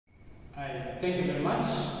Thank you very much,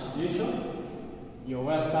 as usual. You're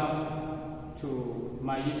welcome to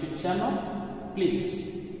my YouTube channel.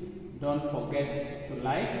 Please don't forget to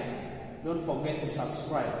like, don't forget to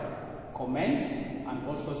subscribe, comment, and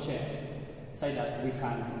also share so that we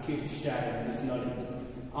can keep sharing this knowledge.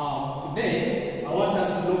 Today, I want us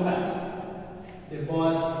to look at the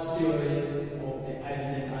Bohr's theory of the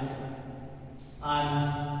hydrogen atom.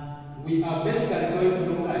 And we are basically going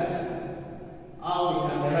to look at how we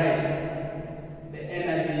can derive the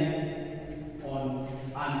energy on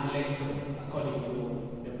an electron according to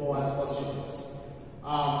the Bohr's postulates.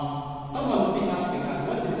 Someone will be asking us,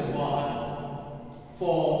 what is a Bohr atom?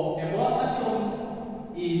 For a Bohr atom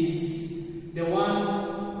is the one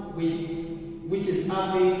which is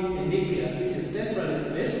having a nucleus which is centrally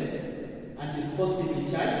placed and is positively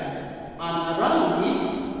charged, and around it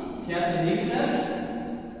there's a nucleus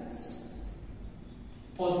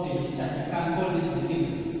positively charged. You can call this the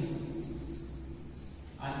nucleus.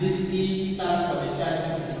 And this E stands for the charge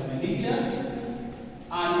which is on the nucleus,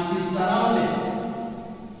 and it is surrounded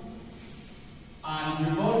and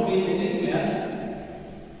revolving the nucleus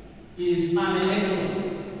is an electron.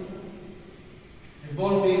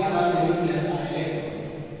 Revolving around the nucleus are electrons.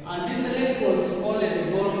 And these electrons only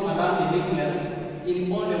revolve around the nucleus in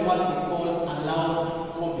only what we call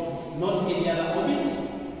allowed orbits. Not any other orbit,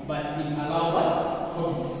 but in allowed what?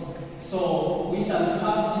 Orbits. So we shall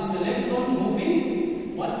have this electron moving.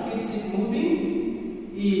 What keeps it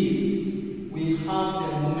moving is we have the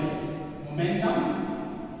momentum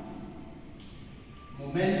of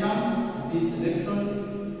this electron,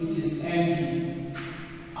 which is mg,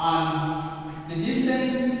 and the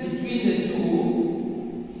distance between the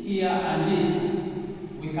two here and this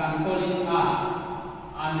we can call it r,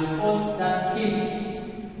 and the force that keeps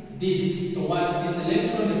this towards this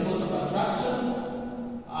electron, the force of attraction,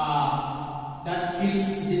 that keeps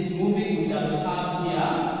this moving, we shall have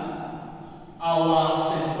here our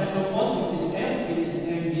centripetal force, which is F, which is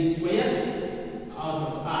mv squared out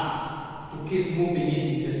of r, to keep moving it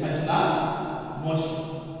in the circular motion.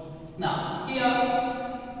 Now, here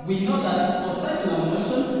we know that for circular motion,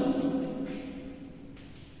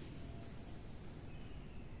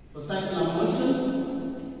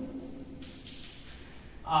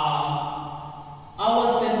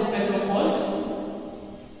 our centripetal force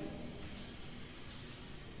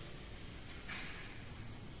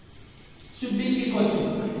should be equal to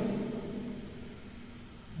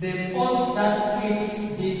the force that keeps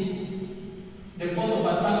this, the force of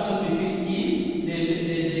attraction between E,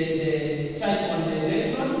 the charge on the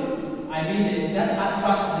electron, that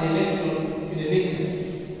attracts the electron to the nucleus.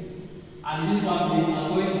 And this one we are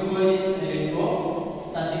going to call it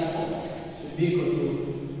electrostatic force. Should be equal to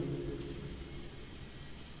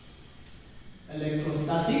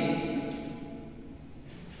electrostatic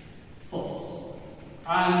force.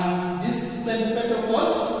 And this centripetal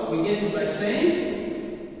force, we get it by saying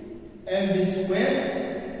mv squared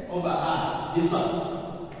over r, this one.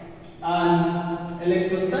 And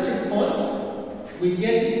electrostatic force, we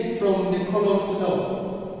get it from the Coulomb's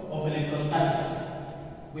law of electrostatics.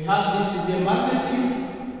 We have this to be a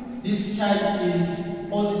magnitude. This charge is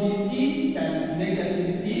positive E times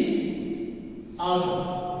negative E out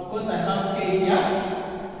of course I have K here,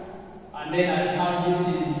 and then I have this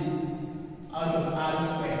is out of r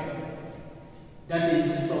squared. That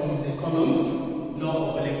is from the Coulomb's law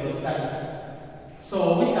of electrostatics.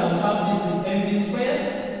 So we shall have this is mv squared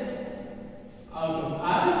out of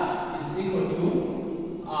r is equal to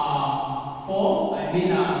 4.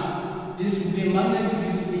 This will be magnitude,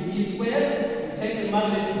 this will be E squared. Take the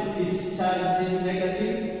magnitude, this charge, this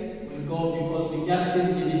negative will go because we just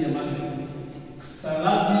simply need the magnitude. So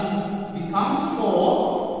now this becomes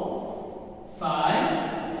 4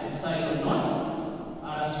 5 epsilon naught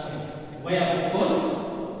r squared, where of course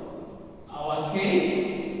our K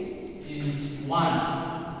is 1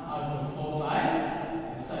 out of 4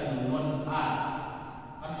 5 epsilon naught r.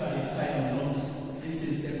 Actually epsilon naught, this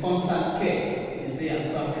is a constant K is there,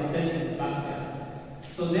 so I can place it back there.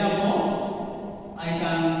 So therefore I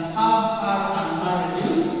can have r and r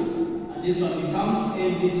reduce, and this one becomes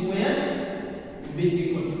mv squared to be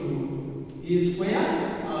equal to E squared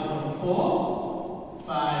out of 4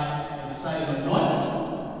 5 epsilon naught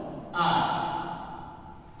r.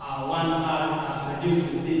 1 r has reduced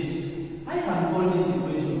to this. I can call this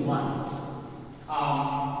equation 1.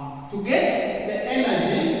 To get the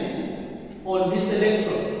energy on this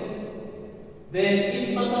electron, then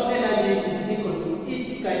its total energy is equal to its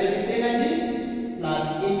kinetic energy plus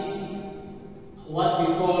its what we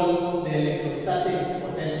call the electrostatic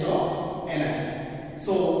potential energy.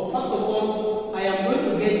 So first of all, I am going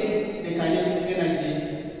to get the kinetic energy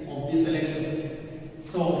of this electron.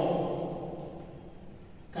 So,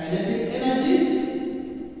 kinetic energy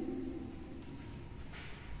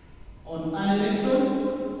on an electron,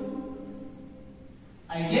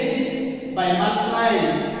 I get it by multiplying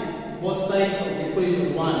both sides of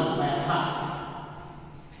equation 1 by a half.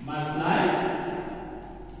 Multiplying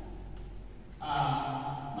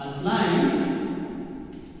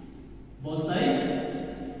both sides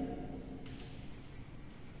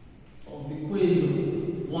of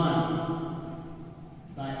equation 1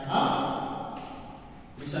 by half,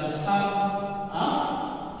 we shall have half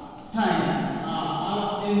times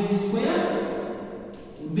half mv squared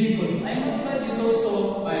will be equal to, I multiply this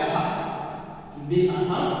also by a half, will be a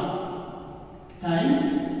half times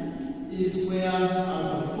e squared out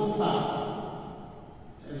of 4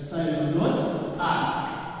 epsilon naught r.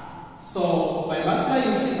 So by multiplying,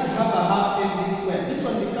 you see I have a half mv squared. This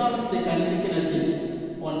one becomes the kinetic energy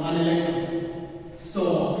on an electron. So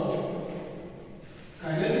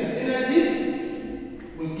kinetic energy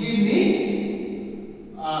will give me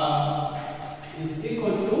is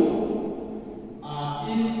equal to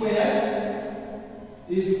e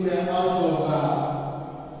squared out of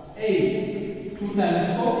 8. 2 times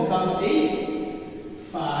 4 becomes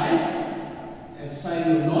 8. 5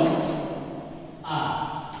 epsilon naught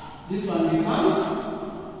r. This one becomes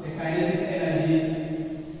the kinetic energy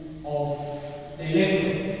of the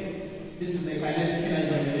electron. This is the kinetic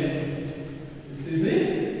energy of the electron. This is it.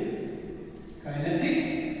 Kinetic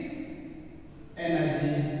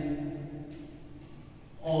energy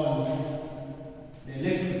on the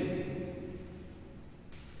electron.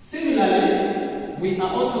 Similarly, we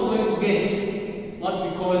are also going to get what we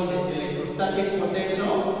call the electrostatic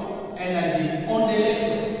potential energy on the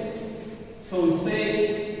electron. So we say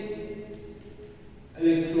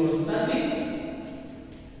electrostatic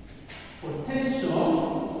potential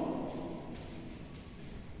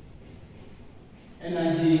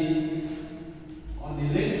energy on the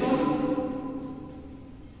electron,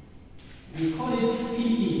 we call it PE,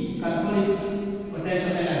 you can call it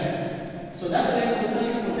potential energy. So that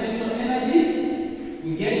electrostatic potential energy, we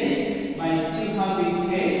get it by still having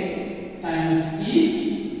K times E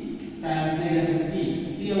times negative E.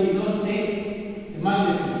 Here we don't take the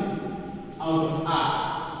magnitude out of R.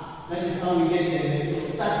 That is how we get the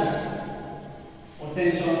electrostatic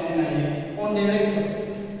potential energy on the electron.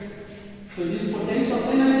 So this potential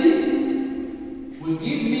energy will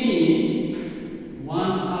give me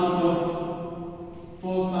 1 out of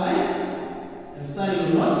 4/5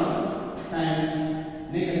 epsilon naught times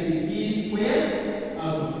negative E squared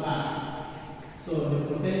out of R. So the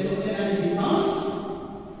potential energy becomes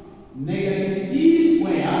negative E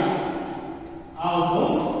squared out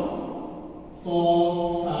of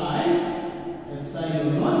 4/5 epsilon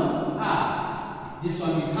naught r. This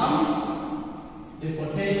one becomes the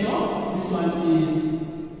potential. This one is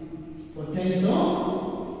potential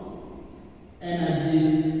energy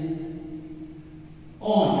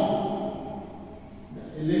on the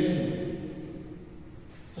electron.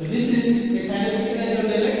 So this is the kinetic energy of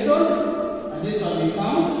the electron, and this one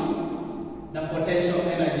becomes the potential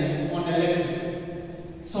energy on the electron.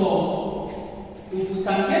 So if we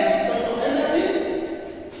can get total energy,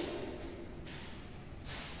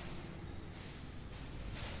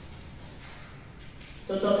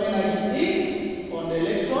 E on the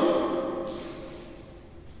electron,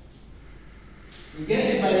 we get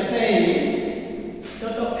it by saying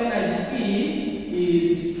total energy E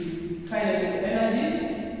is kinetic energy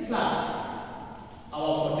plus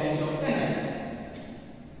our potential energy.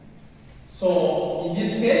 So in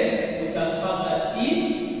this case, we shall have that E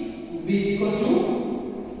will be equal to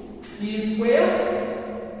E squared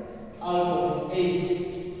out of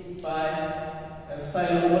 8/5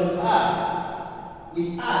 epsilon naught r. We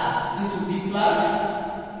add, this will be plus,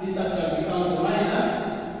 this actually becomes a minus,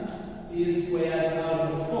 E squared out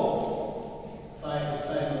of 4/5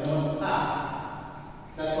 epsilon naught r.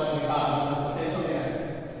 That's what we have as the potential energy.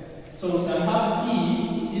 So we shall have E,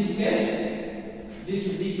 in this case, this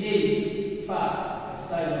will be 8/5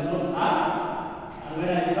 epsilon naught r. And when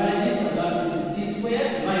I divide this and that, this is E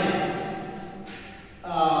squared minus.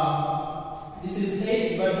 This is 8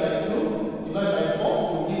 divided by 2, divided by 4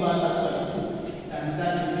 will give us actually 2. Times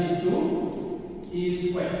that will be 2 E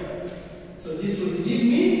squared. So this will give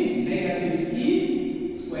me negative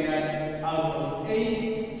E squared out of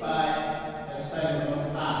 8/5 epsilon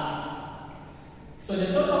naught r. So the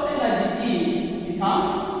total energy E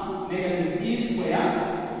becomes negative E squared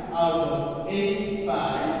out of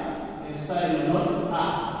 8/5 epsilon naught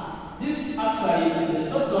r. This actually is the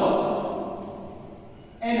total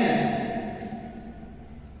energy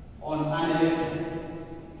on an electron.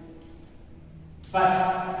 But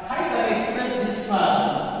I can express this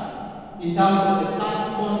further in terms of the Planck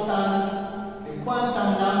constant, the quantum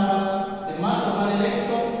number, the mass of an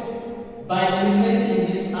electron by eliminating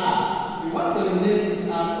this R. We want to eliminate this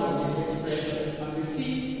R from this expression, and we see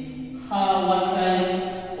what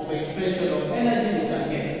kind of expression of energy we shall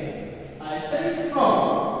get. I say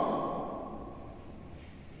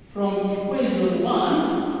from equation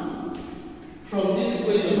 1, from this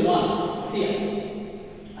equation 1 here,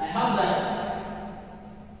 I have that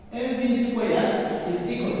mv squared is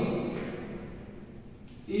equal to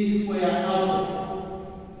E squared out of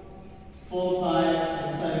 4 5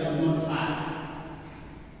 epsilon naught R.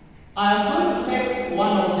 I am going to take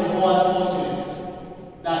one of the Bohr's postulates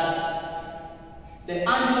that the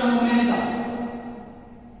angular momentum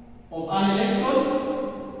of an electron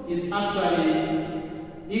is actually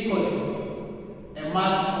equal to a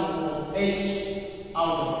multiple of h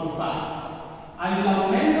out of 2 phi. Angular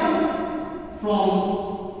momentum from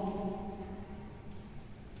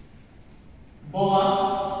Bohr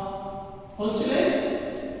postulate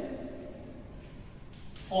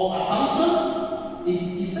or assumption,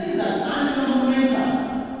 it says that angular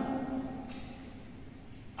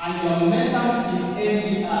momentum is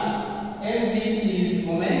mvr. mv is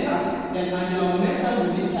momentum, then angular momentum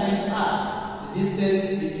will be times r, the distance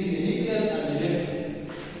between the nucleus and the electron,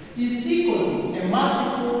 is equal to a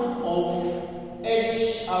multiple of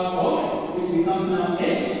h out of, which becomes now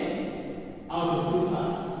h out of 2 phi.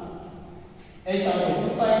 H out of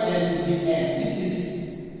 2 phi, then to be n. This is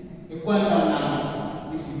a quantum number,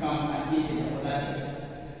 which becomes an integer for that case.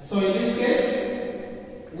 So in this case,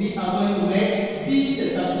 we are going to make v the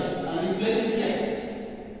subject and replace it here.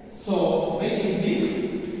 So making v,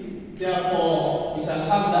 therefore we shall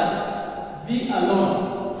have that v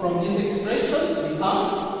alone from this expression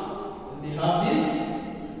becomes, we have this,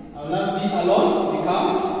 I will have v alone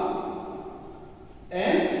becomes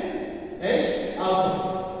n h out of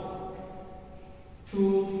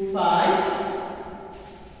 2 phi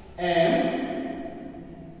m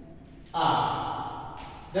r.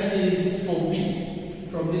 That is for v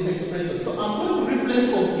from this expression. So I'm going to replace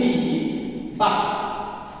for v back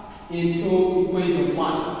into equation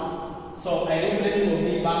 1. So I replace for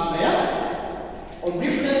v back there. On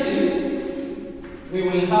replacing, we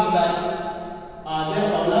will have that.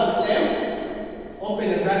 Therefore, love m,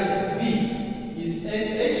 open a bracket, v is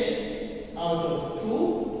nh out of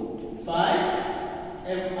 2 phi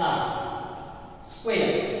mr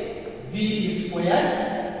squared. V is squared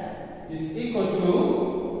is equal to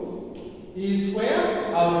E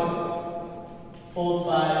squared out of 4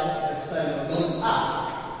 phi epsilon naught r.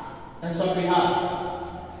 That's what we have.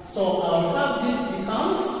 So I'll have this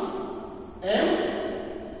becomes m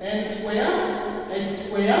n squared h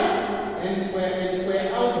squared n squared h squared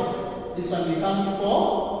out of. This one becomes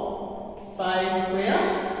 4 phi squared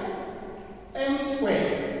m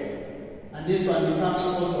squared, and this one becomes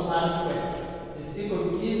also r squared. Is equal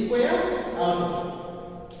to E squared out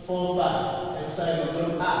of 4 phi epsilon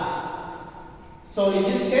naught r. So in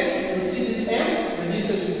this case, you see this m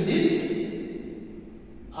reduces with this,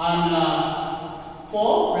 and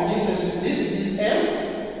 4 reduces with this m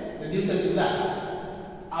reduces with that.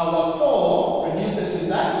 Our 4 reduces with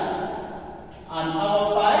that, and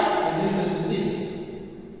our 5 reduces with this.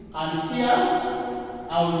 And here,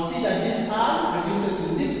 I will see that this r reduces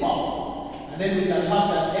with this part. And then we shall have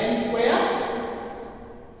that n squared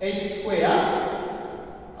h squared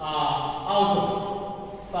out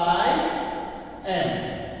of 5 m,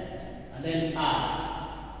 and then r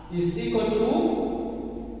is equal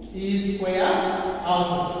to E squared out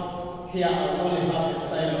of, here I only have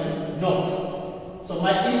epsilon naught. So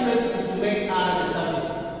my interest is to make r the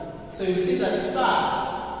subject. So you see that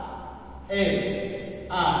 5 m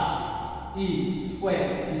r e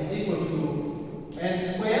squared is equal to n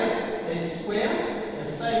squared h squared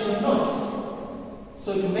epsilon naught.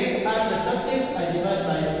 So to make r the subject, I divide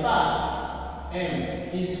by 5 m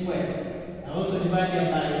e squared. I also divide here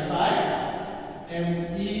by 5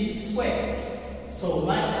 m e squared. So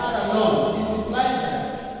my r alone, this implies that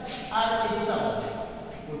r itself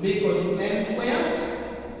will be equal to n squared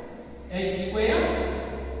h squared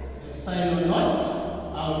epsilon naught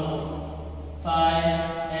out of 5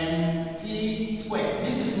 m e squared.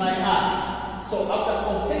 This is my r. So after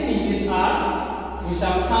obtaining this r, we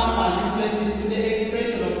shall come and replace it to the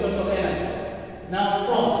expression of total energy. Now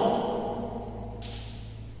from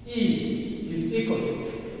E is equal to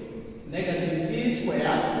negative E squared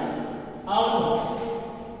out of,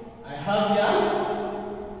 I have here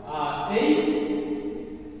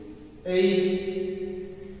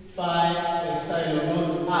 8 5 epsilon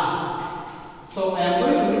naught r. So I am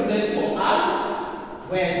going to replace for r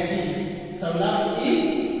where it is. So now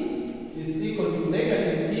E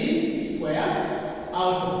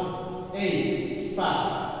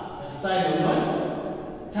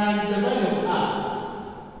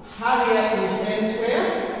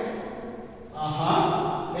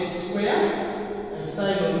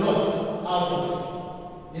epsilon naught out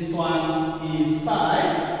of this one is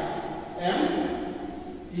 5 m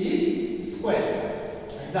squared,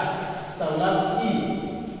 like that. So that E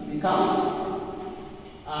becomes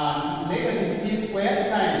negative E squared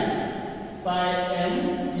times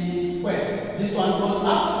 5m squared. This one goes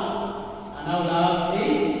up, and I will have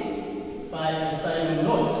 8 5 epsilon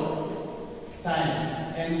naught times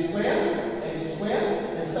m squared, x squared,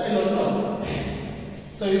 epsilon naught.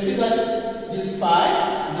 So you see that this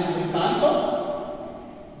 5 and this will cancel.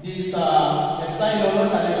 This epsilon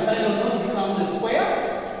naught and epsilon naught becomes a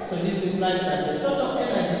square. So this implies that the total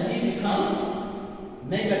energy E becomes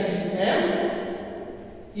negative m.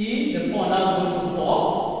 E, the power now goes to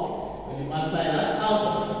 4. When you multiply that out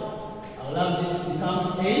of, I will have this becomes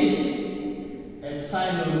 8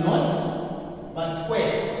 epsilon naught but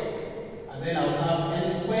squared. And then I will have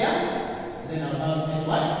n squared, and then I will have n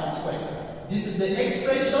what? Squared. This is the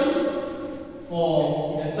expression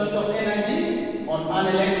for the total energy on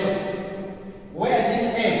an electron, where this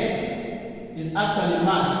m is actually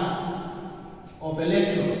mass of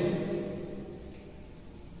electron.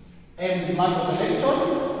 M is mass of electron,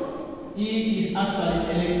 E is actually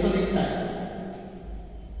electronic charge,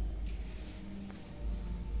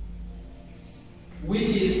 which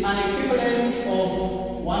is an equivalence of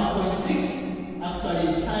 1.6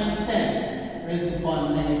 actually times 10 raised to the power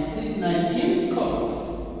 19 coulombs.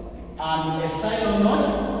 And epsilon naught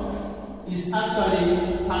is actually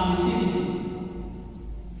permittivity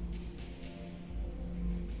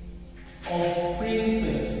of free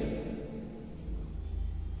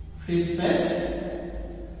space.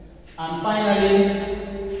 And finally,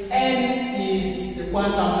 n is the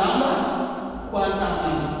quantum number,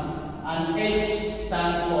 and h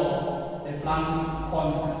stands for the Planck's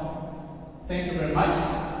constant. Thank you very much.